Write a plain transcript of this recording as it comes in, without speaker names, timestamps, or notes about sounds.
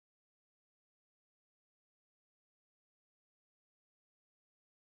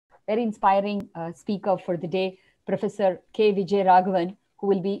very inspiring speaker for the day, Professor K. VijayRaghavan, who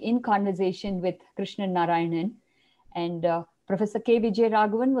will be in conversation with Krishnan Narayanan. And Professor K.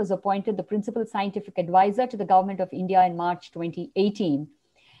 VijayRaghavan was appointed the Principal Scientific Advisor to the Government of India in March 2018.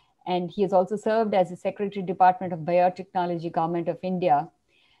 And he has also served as the Secretary Department of Biotechnology, Government of India.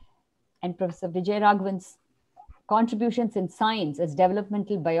 And Professor VijayRaghavan's contributions in science as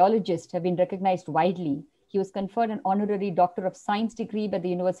developmental biologist have been recognized widely. He was conferred an honorary Doctor of Science degree by the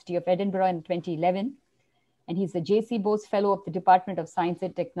University of Edinburgh in 2011. And he's a J.C. Bose Fellow of the Department of Science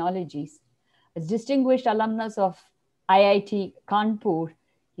and Technologies. As distinguished alumnus of IIT Kanpur,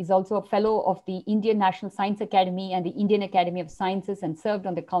 he's also a Fellow of the Indian National Science Academy and the Indian Academy of Sciences and served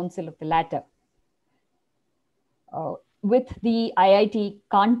on the council of the latter. With the IIT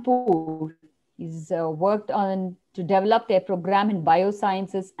Kanpur, he's worked on to develop their program in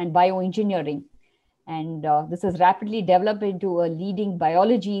biosciences and bioengineering. And this has rapidly developed into a leading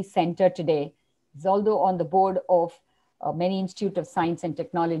biology center today. He's also on the board of many Institute of Science and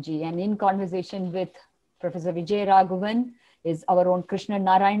Technology. And in conversation with Professor VijayRaghavan is our own Krishnan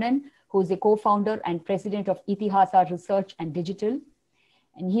Narayanan, who is the co-founder and president of IITMAA Research and Digital.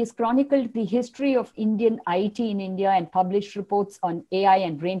 And he has chronicled the history of Indian IT in India and published reports on AI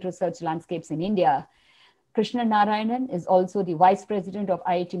and brain research landscapes in India. Krishnan Narayanan is also the vice president of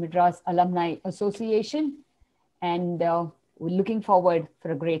IIT Madras Alumni Association. And we're looking forward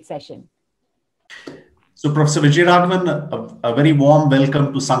for a great session. So Professor VijayRaghavan, a very warm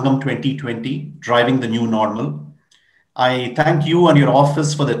welcome to SANGAM 2020, Driving the New Normal. I thank you and your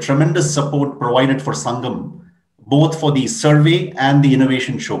office for the tremendous support provided for SANGAM, both for the survey and the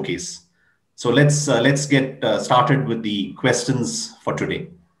innovation showcase. So let's get started with the questions for today.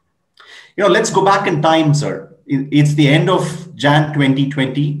 Let's go back in time, sir. It's the end of Jan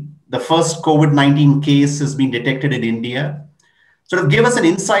 2020. The first COVID-19 case has been detected in India. Sort of give us an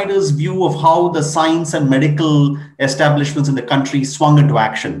insider's view of how the science and medical establishments in the country swung into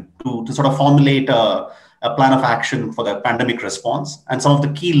action to sort of formulate a plan of action for the pandemic response and some of the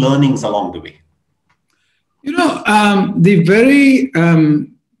key learnings along the way. The very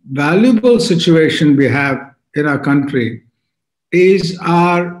valuable situation we have in our country is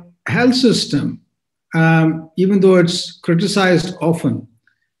our health system, even though it's criticized often,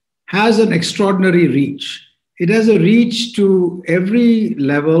 has an extraordinary reach. It has a reach to every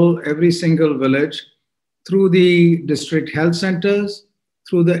level, every single village, through the district health centers,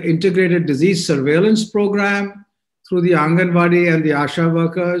 through the integrated disease surveillance program, through the Anganwadi and the Asha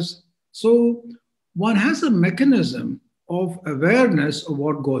workers. So one has a mechanism of awareness of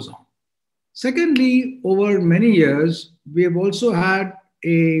what goes on. Secondly, over many years, we have also had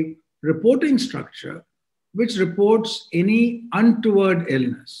a reporting structure which reports any untoward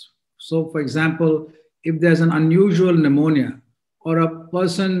illness. So, for example, if there's an unusual pneumonia or a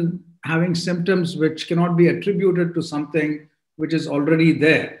person having symptoms which cannot be attributed to something which is already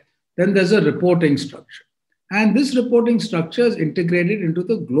there, then there's a reporting structure. And this reporting structure is integrated into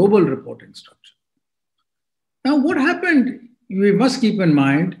the global reporting structure. Now, what happened, we must keep in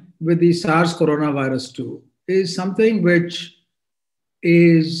mind with the SARS coronavirus 2 is something which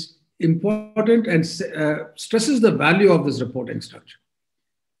is important and stresses the value of this reporting structure.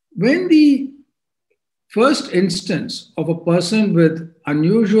 When the first instance of a person with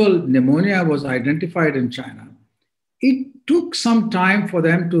unusual pneumonia was identified in China, it took some time for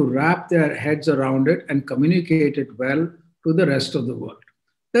them to wrap their heads around it and communicate it well to the rest of the world.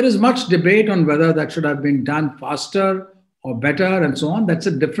 There is much debate on whether that should have been done faster or better and so on. That's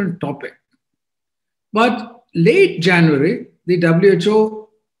a different topic. But late January, the WHO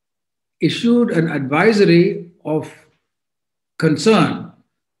issued an advisory of concern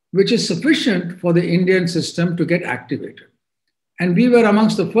which is sufficient for the Indian system to get activated. And we were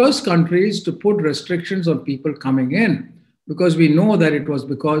amongst the first countries to put restrictions on people coming in because we know that it was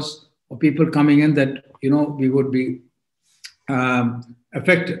because of people coming in that, we would be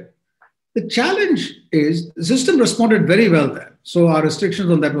affected. The challenge is the system responded very well there. So our restrictions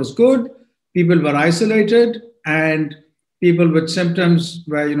on that was good. People were isolated and people with symptoms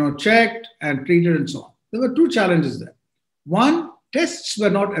were, checked and treated and so on. There were two challenges there. One, tests were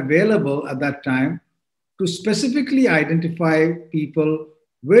not available at that time to specifically identify people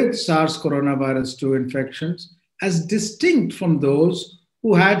with SARS coronavirus 2 infections as distinct from those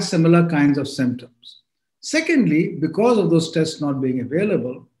who had similar kinds of symptoms. Secondly, because of those tests not being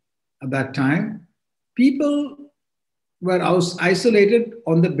available at that time, people were isolated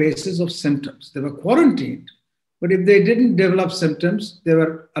on the basis of symptoms. They were quarantined, but if they didn't develop symptoms, they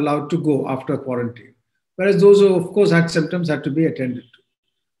were allowed to go after quarantine. Whereas those who, of course, had symptoms had to be attended to.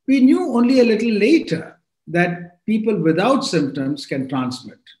 We knew only a little later that people without symptoms can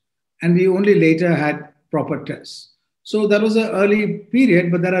transmit. and we only later had proper tests. So that was an early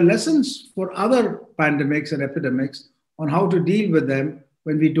period, but there are lessons for other pandemics and epidemics on how to deal with them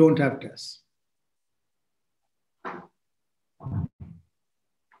when we don't have tests.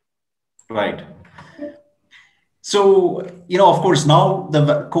 Right. So, of course, now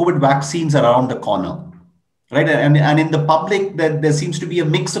the COVID vaccines are around the corner, right? And in the public, there seems to be a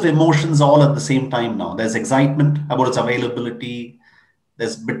mix of emotions all at the same time now. There's excitement about its availability.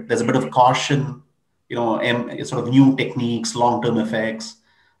 There's a bit of caution, sort of new techniques, long-term effects.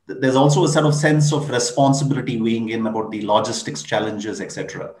 There's also a sort of sense of responsibility weighing in about the logistics challenges,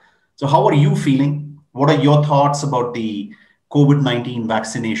 etc. So how are you feeling? What are your thoughts about the COVID-19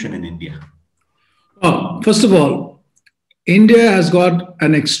 vaccination in India? First of all, India has got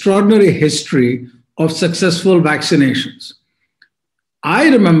an extraordinary history of successful vaccinations. I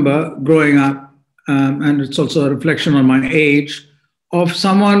remember growing up, and it's also a reflection on my age, of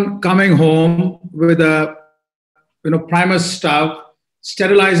someone coming home with a primus stove,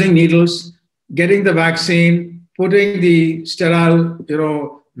 sterilizing needles, getting the vaccine, putting the sterile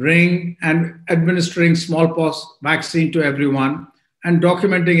ring, and administering smallpox vaccine to everyone, and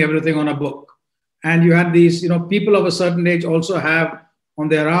documenting everything on a book. And you had these, people of a certain age also have on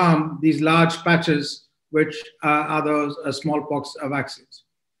their arm these large patches, which are those smallpox vaccines.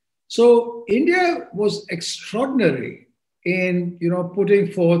 So India was extraordinary in,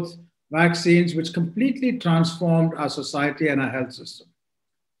 putting forth vaccines which completely transformed our society and our health system.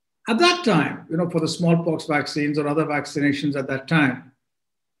 At that time, for the smallpox vaccines or other vaccinations at that time,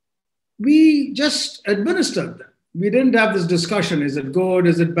 we just administered them. We didn't have this discussion. Is it good?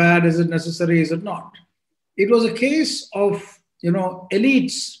 Is it bad? Is it necessary? Is it not? It was a case of,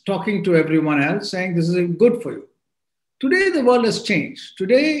 elites talking to everyone else saying, this is good for you. Today, the world has changed.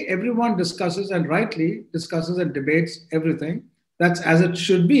 Today, everyone discusses and rightly discusses and debates everything. That's as it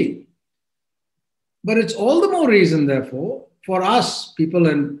should be. But it's all the more reason, therefore, for us, people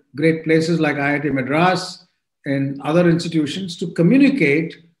in great places like IIT Madras and other institutions, to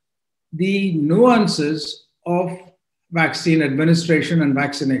communicate the nuances of vaccine administration and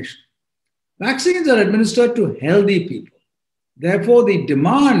vaccination. Vaccines are administered to healthy people. Therefore, the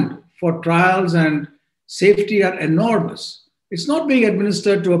demand for trials and safety are enormous. It's not being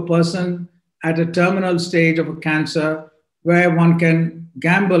administered to a person at a terminal stage of a cancer where one can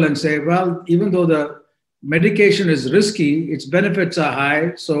gamble and say, well, even though the medication is risky, its benefits are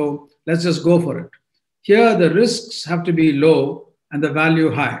high, so let's just go for it. Here, the risks have to be low and the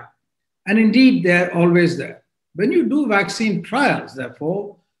value high. And indeed, they're always there. When you do vaccine trials,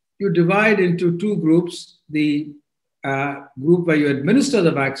 therefore, you divide into two groups, the group where you administer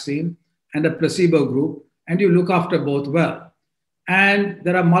the vaccine and a placebo group, and you look after both well. And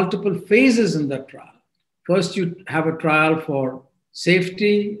there are multiple phases in that trial. First, you have a trial for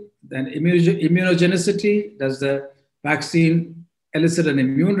safety, then immunogenicity. Does the vaccine elicit an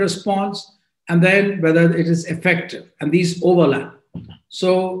immune response? And then whether it is effective. And these overlap.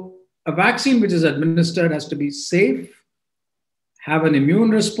 So a vaccine which is administered has to be safe, have an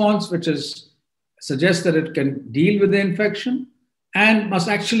immune response which suggests that it can deal with the infection, and must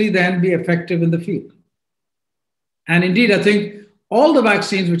actually then be effective in the field. And indeed, I think all the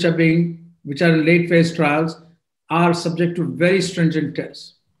vaccines which are in late phase trials are subject to very stringent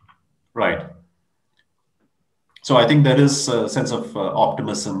tests. Right. So I think there is a sense of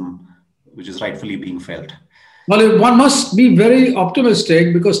optimism which is rightfully being felt. Well, one must be very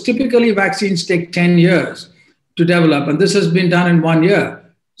optimistic because typically vaccines take 10 years to develop, and this has been done in 1 year.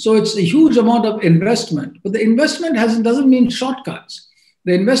 So it's a huge amount of investment, but the investment doesn't mean shortcuts.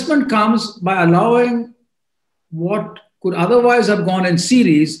 The investment comes by allowing what could otherwise have gone in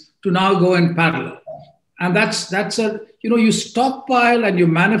series to now go in parallel. And you stockpile and you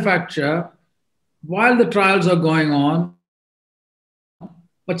manufacture while the trials are going on.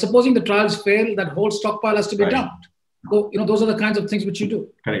 But supposing the trials fail, that whole stockpile has to be dumped. So, those are the kinds of things which you do.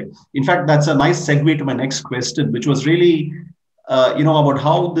 Correct. In fact, that's a nice segue to my next question, which was really, about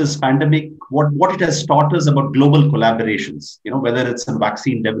how this pandemic, what it has taught us about global collaborations, whether it's in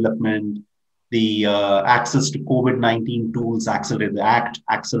vaccine development, the access to COVID-19 tools, accelerator, the ACT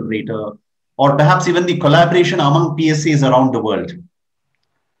accelerator, or perhaps even the collaboration among PSAs around the world.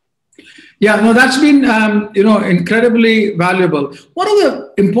 Yeah, no, that's been, incredibly valuable. One of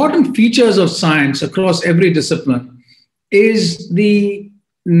the important features of science across every discipline is the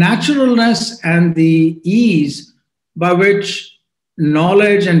naturalness and the ease by which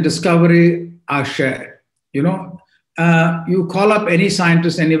knowledge and discovery are shared. You call up any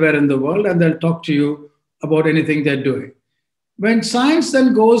scientist anywhere in the world and they'll talk to you about anything they're doing. When science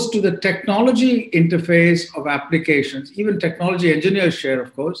then goes to the technology interface of applications, even technology engineers share,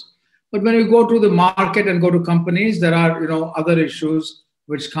 of course, But when you go to the market and go to companies, there are other issues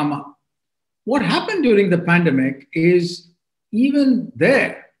which come up. What happened during the pandemic is even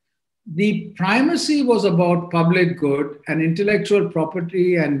there, the primacy was about public good, and intellectual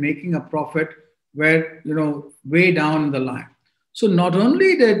property and making a profit were way down the line. So not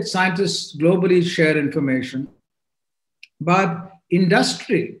only did scientists globally share information, but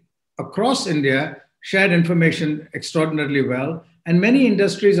industry across India shared information extraordinarily well. And many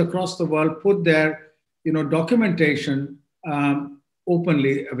industries across the world put their documentation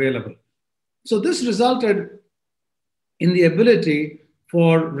openly available. So this resulted in the ability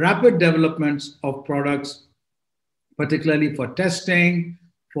for rapid developments of products, particularly for testing,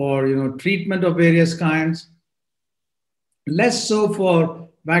 for treatment of various kinds, less so for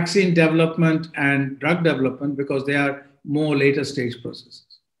vaccine development and drug development because they are more later stage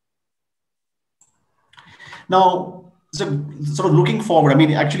processes. Now, so sort of looking forward, I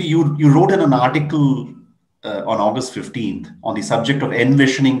mean, actually you wrote in an article on August 15th on the subject of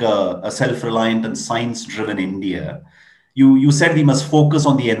envisioning a self-reliant and science-driven India. You said we must focus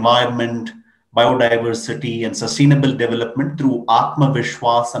on the environment, biodiversity, and sustainable development through Atma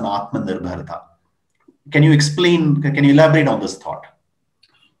Vishwas and Atma Nirbharta. Can you elaborate on this thought?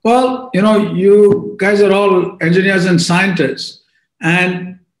 Well, you guys are all engineers and scientists.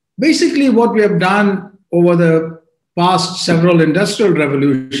 And basically what we have done over the past several industrial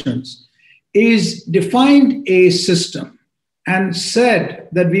revolutions is defined a system and said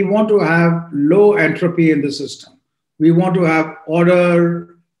that we want to have low entropy in the system. We want to have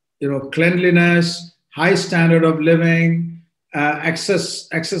order, cleanliness, high standard of living,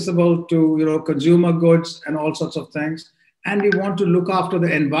 accessible to consumer goods and all sorts of things. And we want to look after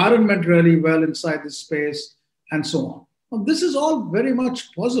the environment really well inside the space and so on. Well, this is all very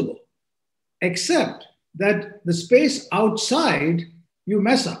much possible, except that the space outside, you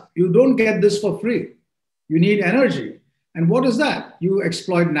mess up. You don't get this for free. You need energy. And what is that? You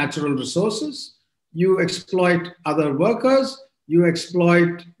exploit natural resources. You exploit other workers, you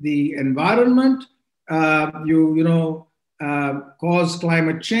exploit the environment, you cause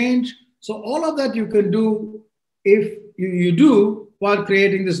climate change. So all of that you can do if you do while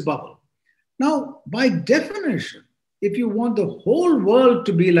creating this bubble. Now, by definition, if you want the whole world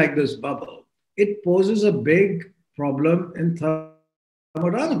to be like this bubble, it poses a big problem in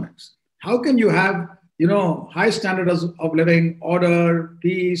thermodynamics. How can you have high standards of living, order,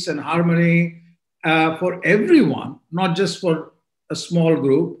 peace, and harmony, for everyone, not just for a small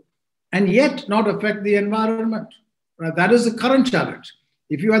group, and yet not affect the environment? Right? That is the current challenge.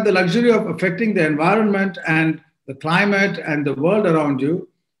 If you had the luxury of affecting the environment and the climate and the world around you,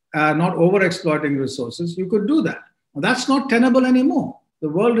 not over-exploiting resources, you could do that. Well, that's not tenable anymore. The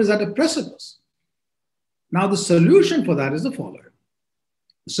world is at a precipice. Now, the solution for that is the following.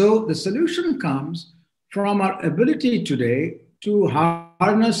 So the solution comes from our ability today to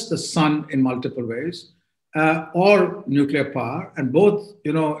harness the sun in multiple ways, or nuclear power, and both,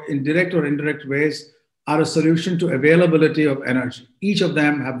 in direct or indirect ways, are a solution to availability of energy. Each of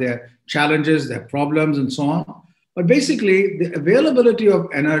them have their challenges, their problems, and so on. But basically, the availability of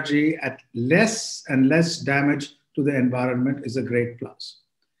energy at less and less damage to the environment is a great plus.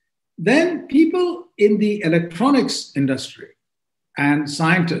 Then people in the electronics industry and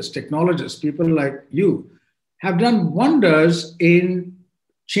scientists, technologists, people like you, have done wonders in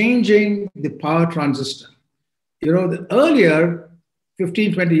changing the power transistor. The earlier,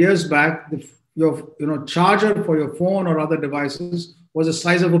 15, 20 years back, your charger for your phone or other devices was the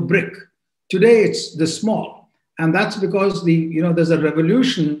size of a brick. Today, it's this small. And that's because there's a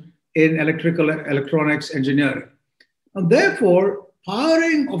revolution in electronics engineering. And therefore,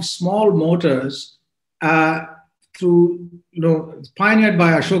 powering of small motors through, pioneered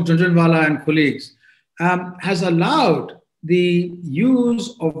by Ashok Jhunjhunwala and colleagues, has allowed the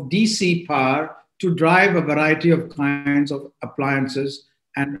use of DC power to drive a variety of kinds of appliances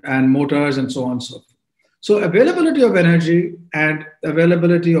and motors and so on and so forth. So availability of energy and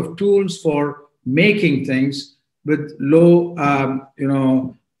availability of tools for making things with low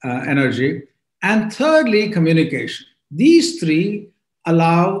energy. And thirdly, communication. These three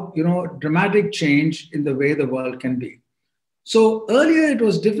allow dramatic change in the way the world can be. So earlier it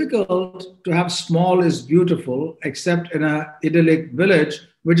was difficult to have small is beautiful, except in an idyllic village,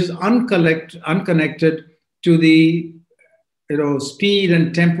 which is unconnected to the speed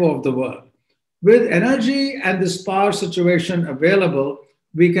and tempo of the world. With energy and this power situation available,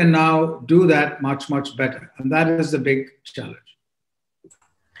 we can now do that much, much better. And that is the big challenge.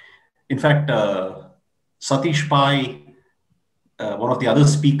 In fact, Satish Pai, one of the other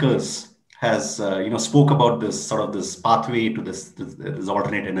speakers, has spoke about this pathway to this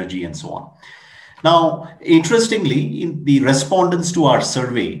alternate energy and so on. Now, interestingly, in the respondents to our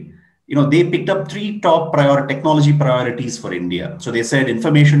survey, they picked up 3 top technology priorities for India. So they said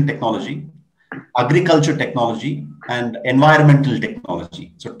information technology, agriculture technology, and environmental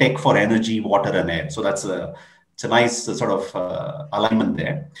technology. So tech for energy, water, and air. So it's a nice sort of alignment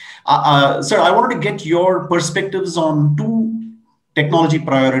there. Sir, I wanted to get your perspectives on 2 technology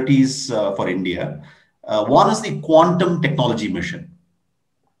priorities for India. One is the quantum technology mission.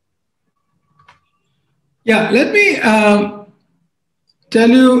 Yeah, let me tell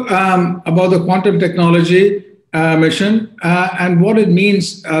you about the quantum technology mission and what it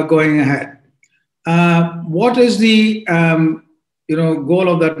means going ahead. What is the goal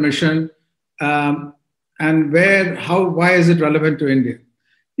of that mission, and why is it relevant to India?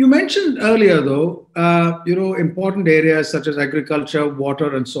 You mentioned earlier, though, important areas such as agriculture,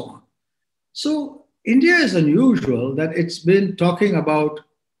 water, and so on. So India is unusual that it's been talking about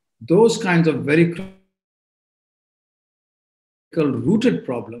those kinds of very rooted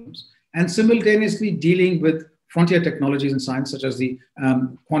problems and simultaneously dealing with frontier technologies in science, such as the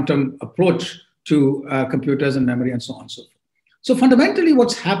quantum approach to computers and memory and so on and so forth. So fundamentally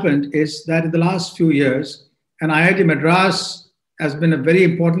what's happened is that in the last few years, and IIT Madras has been a very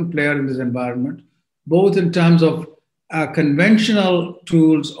important player in this environment, both in terms of conventional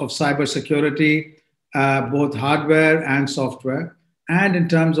tools of cybersecurity, both hardware and software, and in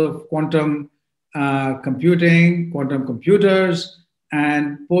terms of quantum computing, quantum computers,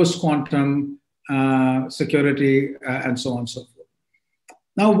 and post-quantum security, and so on and so forth.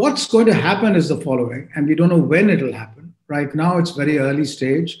 Now, what's going to happen is the following, and we don't know when it'll happen. Right now, it's very early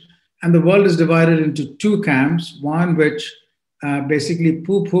stage, and the world is divided into 2 camps, one which basically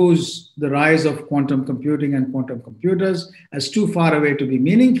poo-poos the rise of quantum computing and quantum computers as too far away to be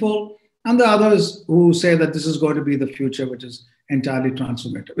meaningful, and the others who say that this is going to be the future, which is entirely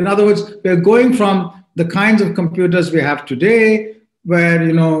transformative. In other words, we're going from the kinds of computers we have today, where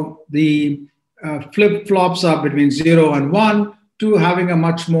the flip-flops are between 0 and 1, to having a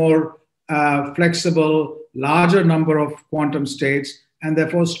much more flexible, larger number of quantum states, and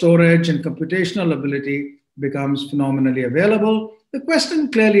therefore storage and computational ability becomes phenomenally available. The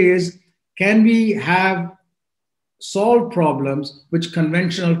question clearly is, can we have solve problems which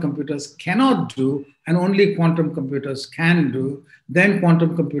conventional computers cannot do and only quantum computers can do? Then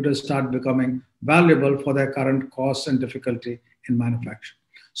quantum computers start becoming valuable for their current costs and difficulty in manufacture.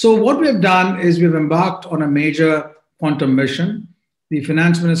 So what we have done is we've embarked on a major quantum mission. The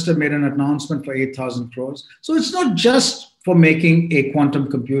finance minister made an announcement for 8,000 crores. So it's not just for making a quantum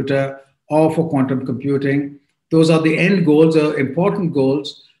computer or for quantum computing. Those are the end goals, important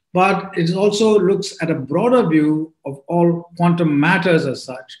goals, but it also looks at a broader view of all quantum matters as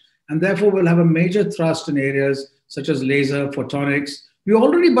such, and therefore will have a major thrust in areas such as laser, photonics. We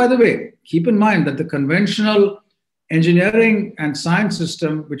already, by the way, keep in mind that the conventional engineering and science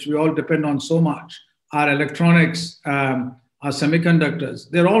system, which we all depend on so much, our electronics, our semiconductors,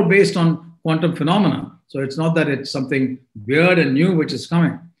 they're all based on quantum phenomena. So it's not that it's something weird and new which is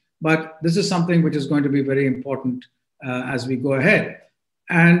coming, but this is something which is going to be very important as we go ahead.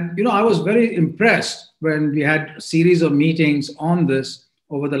 And I was very impressed when we had a series of meetings on this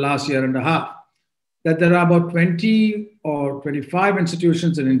over the last year and a half, that there are about 20 or 25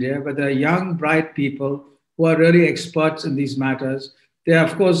 institutions in India where there are young, bright people who are really experts in these matters. There are,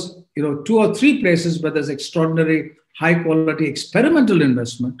 of course, 2 or 3 places where there's extraordinary high-quality experimental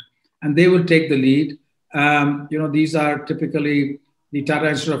investment, and they will take the lead. These are typically the Tata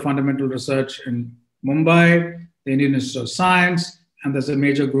Institute of Fundamental Research in Mumbai, the Indian Institute of Science, and there's a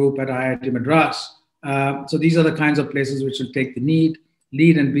major group at IIT Madras. So these are the kinds of places which will take the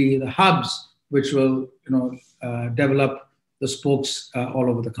lead and be the hubs which will develop the spokes all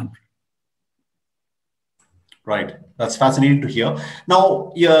over the country. Right. That's fascinating to hear.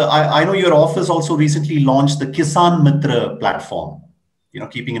 Now, I know your office also recently launched the Kisan Mitra platform,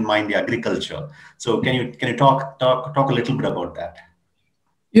 keeping in mind the agriculture. So can you talk a little bit about that?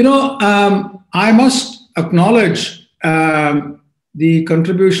 I must acknowledge the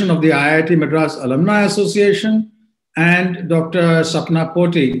contribution of the IIT Madras Alumni Association and Dr. Sapna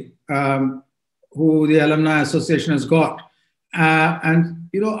Poti, who the Alumni Association has got.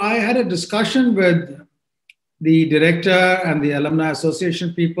 I had a discussion with the director and the Alumni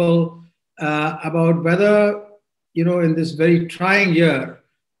Association people about whether, in this very trying year,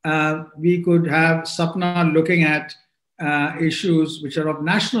 we could have Sapna looking at issues which are of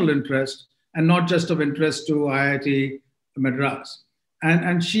national interest and not just of interest to IIT Madras.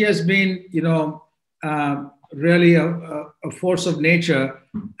 And she has been, really a force of nature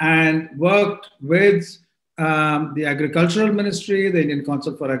and worked with the Agricultural Ministry, the Indian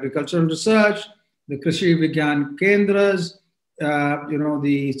Council for Agricultural Research, the Krishi Vigyan Kendras,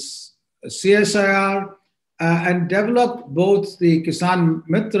 the CSIR, and developed both the Kisan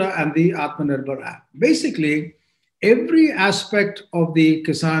Mitra and the Atmanirbhar app. Basically, every aspect of the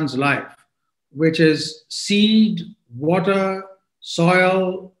Kisan's life, which is seed, water,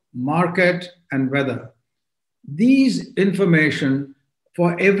 soil, market, and weather, these information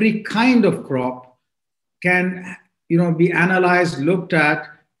for every kind of crop can be analyzed, looked at,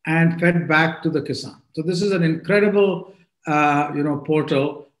 and fed back to the Kisan. So this is an incredible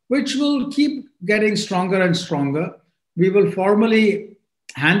portal which will keep getting stronger and stronger. We will formally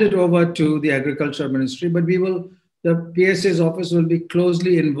hand it over to the Agriculture Ministry, but the PSA's office will be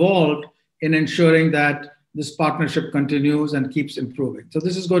closely involved in ensuring that this partnership continues and keeps improving. So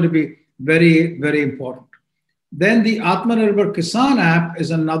this is going to be very, very important. Then the Atmanirbhar Kisan app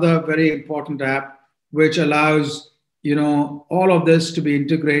is another very important app which allows all of this to be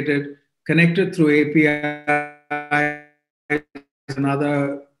integrated, connected through APIs and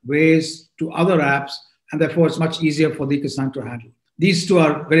other ways to other apps, and therefore it's much easier for the Kisan to handle. These two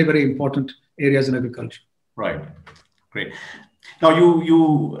are very, very important areas in agriculture. Right. Great. Now,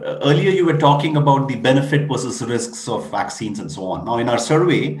 earlier you were talking about the benefit versus risks of vaccines and so on. Now, in our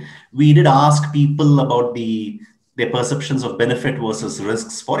survey, we did ask people about their perceptions of benefit versus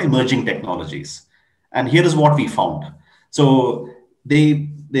risks for emerging technologies. And here is what we found. So the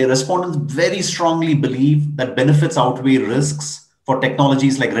respondents very strongly believe that benefits outweigh risks for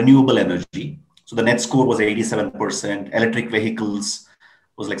technologies like renewable energy. So the net score was 87%, electric vehicles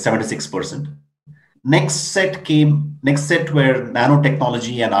was like 76%. Next set were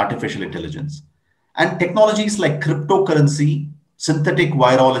nanotechnology and artificial intelligence. And technologies like cryptocurrency, synthetic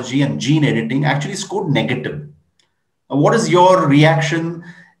virology, and gene editing actually scored negative. What is your reaction?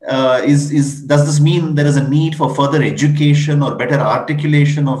 Does this mean there is a need for further education or better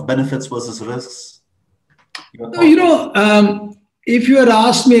articulation of benefits versus risks? If you had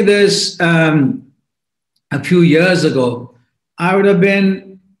asked me this a few years ago, I would have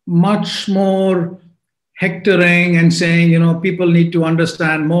been much more hectoring and saying, people need to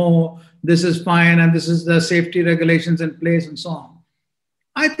understand more, this is fine, and this is the safety regulations in place and so on.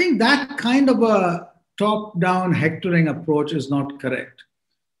 I think that kind of a top-down hectoring approach is not correct.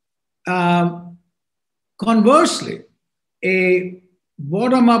 Conversely, a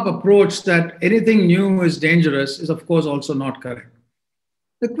bottom-up approach that anything new is dangerous is, of course, also not correct.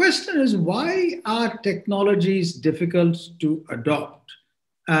 The question is, why are technologies difficult to adopt?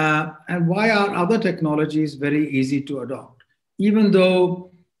 And why are other technologies very easy to adopt? Even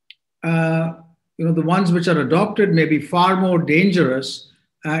though the ones which are adopted may be far more dangerous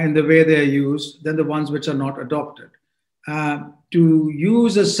in the way they are used than the ones which are not adopted. To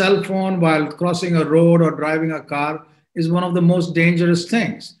use a cell phone while crossing a road or driving a car is one of the most dangerous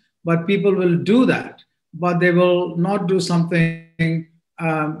things. But people will do that, but they will not do something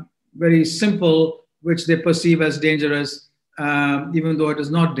very simple, which they perceive as dangerous, even though it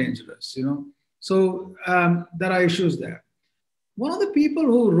is not dangerous, So there are issues there. One of the people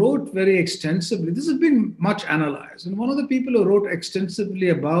who wrote very extensively, this has been much analyzed, and one of the people who wrote extensively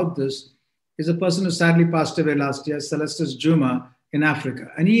about this is a person who sadly passed away last year, Celestis Juma, in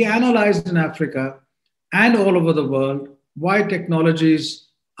Africa. And he analyzed in Africa and all over the world why technologies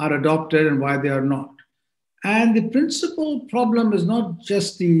are adopted and why they are not. And the principal problem is not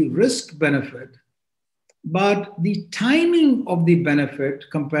just the risk benefit, but the timing of the benefit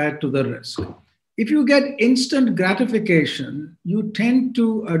compared to the risk. If you get instant gratification, you tend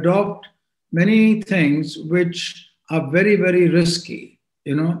to adopt many things which are very, very risky.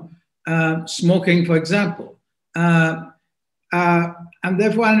 Smoking, for example. And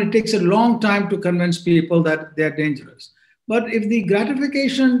therefore, it takes a long time to convince people that they're dangerous. But if the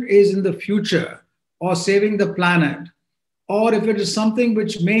gratification is in the future or saving the planet, or if it is something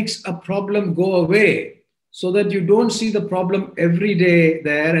which makes a problem go away so that you don't see the problem every day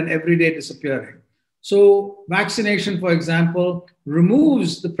there and every day disappearing. So vaccination, for example,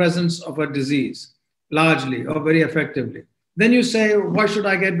 removes the presence of a disease largely or very effectively. Then you say, why should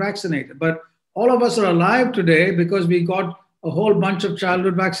I get vaccinated? But all of us are alive today because we got a whole bunch of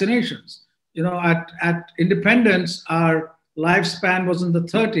childhood vaccinations. At independence, our lifespan was in the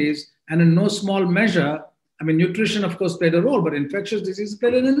 30s, and in no small measure, nutrition, of course, played a role, but infectious disease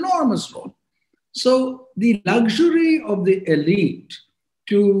played an enormous role. So the luxury of the elite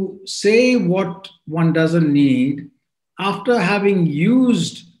to say what one doesn't need after having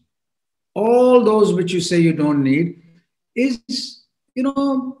used all those which you say you don't need is,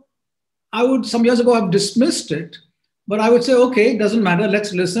 I would, some years ago, have dismissed it, but I would say, okay, it doesn't matter.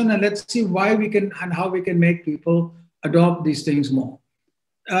 Let's listen and let's see why we can and how we can make people adopt these things more.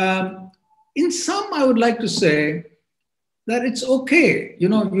 In sum, I would like to say that it's okay. You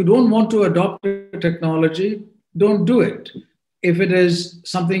know, you don't want to adopt a technology, don't do it. If it is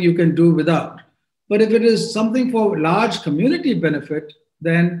something you can do without. But if it is something for large community benefit,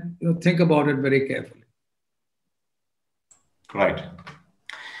 then think about it very carefully. Right.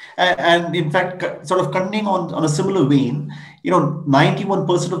 And in fact, sort of continuing on a similar vein,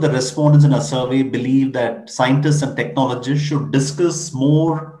 91% of the respondents in our survey believe that scientists and technologists should discuss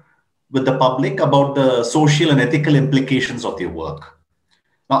more with the public about the social and ethical implications of their work.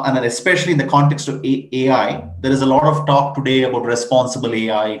 Now, and especially in the context of AI, there is a lot of talk today about responsible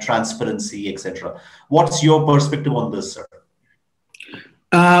AI, transparency, etc. What's your perspective on this, sir?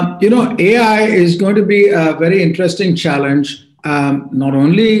 AI is going to be a very interesting challenge, not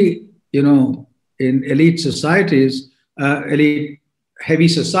only, in elite societies, elite heavy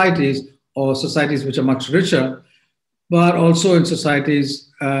societies or societies which are much richer, but also in societies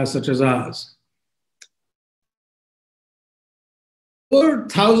such as ours. For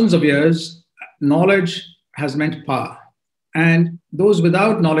thousands of years, knowledge has meant power, and those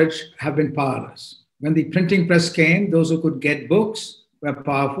without knowledge have been powerless. When the printing press came, those who could get books were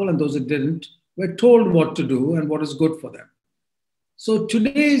powerful, and those who didn't were told what to do and what is good for them. So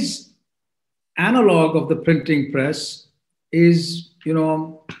today's analog of the printing press is,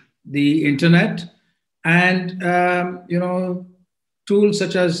 the internet and, tools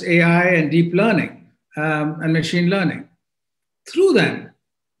such as AI and deep learning and machine learning. Through them,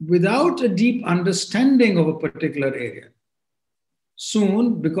 without a deep understanding of a particular area,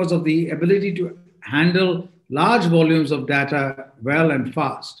 soon, because of the ability to handle large volumes of data well and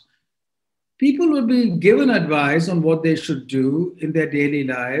fast, people will be given advice on what they should do in their daily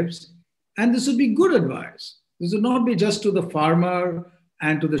lives. And this would be good advice. This would not be just to the farmer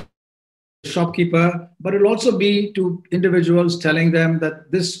and to the shopkeeper, but it'll also be to individuals telling them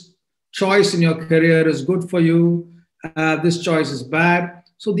that this choice in your career is good for you. This choice is bad.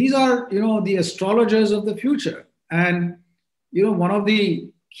 So these are, the astrologers of the future. And, one of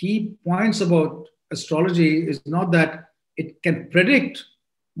the key points about astrology is not that it can predict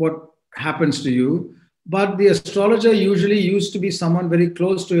what happens to you, but the astrologer usually used to be someone very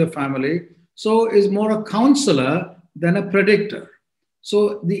close to your family. So is more a counselor than a predictor.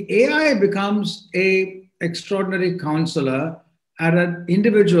 So the AI becomes an extraordinary counselor at an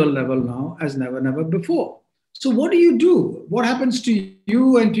individual level now as never before. So what do you do? What happens to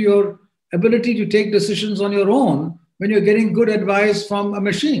you and to your ability to take decisions on your own when you're getting good advice from a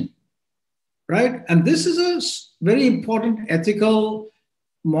machine, right? And this is a very important ethical,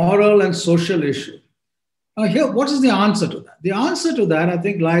 moral, and social issue. Here, what is the answer to that? The answer to that, I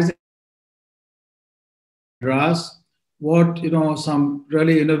think, lies in what some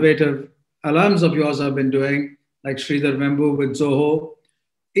really innovative alums of yours have been doing, like Sridhar Vembu with Zoho,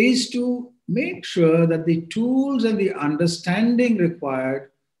 is to make sure that the tools and the understanding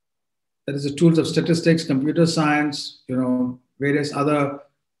required, that is the tools of statistics, computer science, various other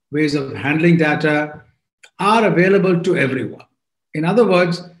ways of handling data, are available to everyone. In other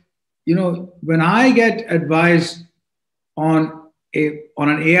words, when I get advice on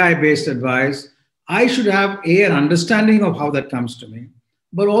an AI-based advice, I should have an understanding of how that comes to me,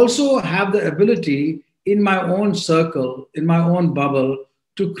 but also have the ability in my own circle, in my own bubble,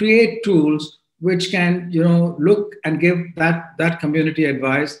 to create tools which can, look and give that community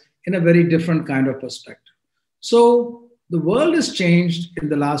advice in a very different kind of perspective. So the world has changed in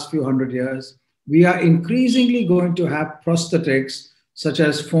the last few hundred years. We are increasingly going to have prosthetics such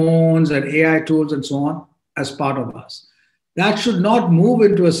as phones and AI tools and so on as part of us. That should not move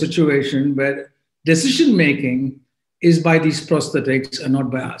into a situation where decision-making is by these prosthetics and not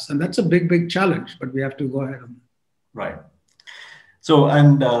by us. And that's a big, big challenge, but we have to go ahead on that. Right. So,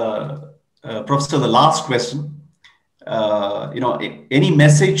 and Professor, the last question, any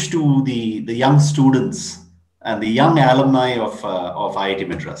message to the young students and the young alumni of IIT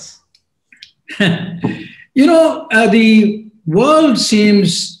Madras? The world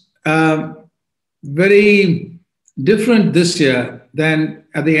seems very different this year than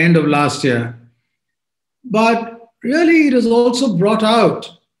at the end of last year. But really, it has also brought out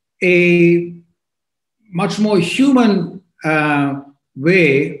a much more human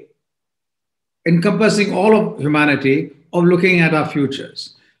way, encompassing all of humanity, of looking at our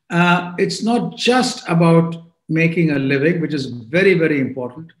futures. It's not just about making a living, which is very, very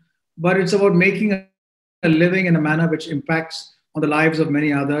important, but it's about making a living in a manner which impacts on the lives of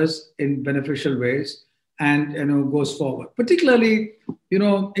many others in beneficial ways. and goes forward. Particularly,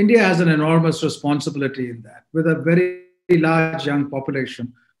 India has an enormous responsibility in that. With a very large young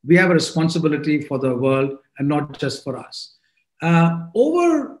population, we have a responsibility for the world and not just for us.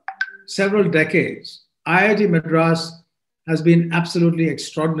 Over several decades, IIT Madras has been absolutely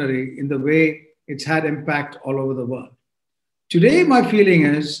extraordinary in the way it's had impact all over the world. Today, my feeling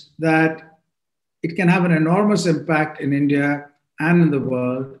is that it can have an enormous impact in India and in the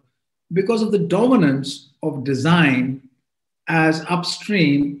world because of the dominance of design as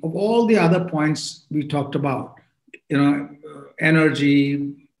upstream of all the other points we talked about,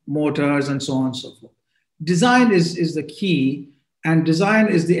 energy, motors, and so on and so forth. Design is the key, and design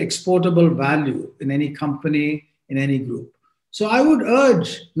is the exportable value in any company, in any group. So I would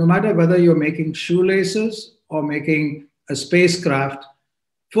urge, no matter whether you're making shoelaces or making a spacecraft,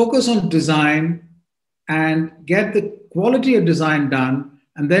 focus on design and get the quality of design done,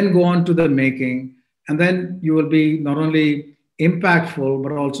 and then go on to the making. And then you will be not only impactful,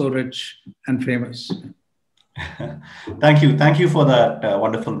 but also rich and famous. Thank you. Thank you for that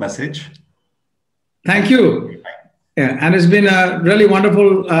wonderful message. Thank you. Yeah, and it's been a really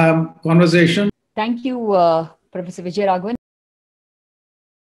wonderful conversation. Thank you, Professor VijayRaghavan.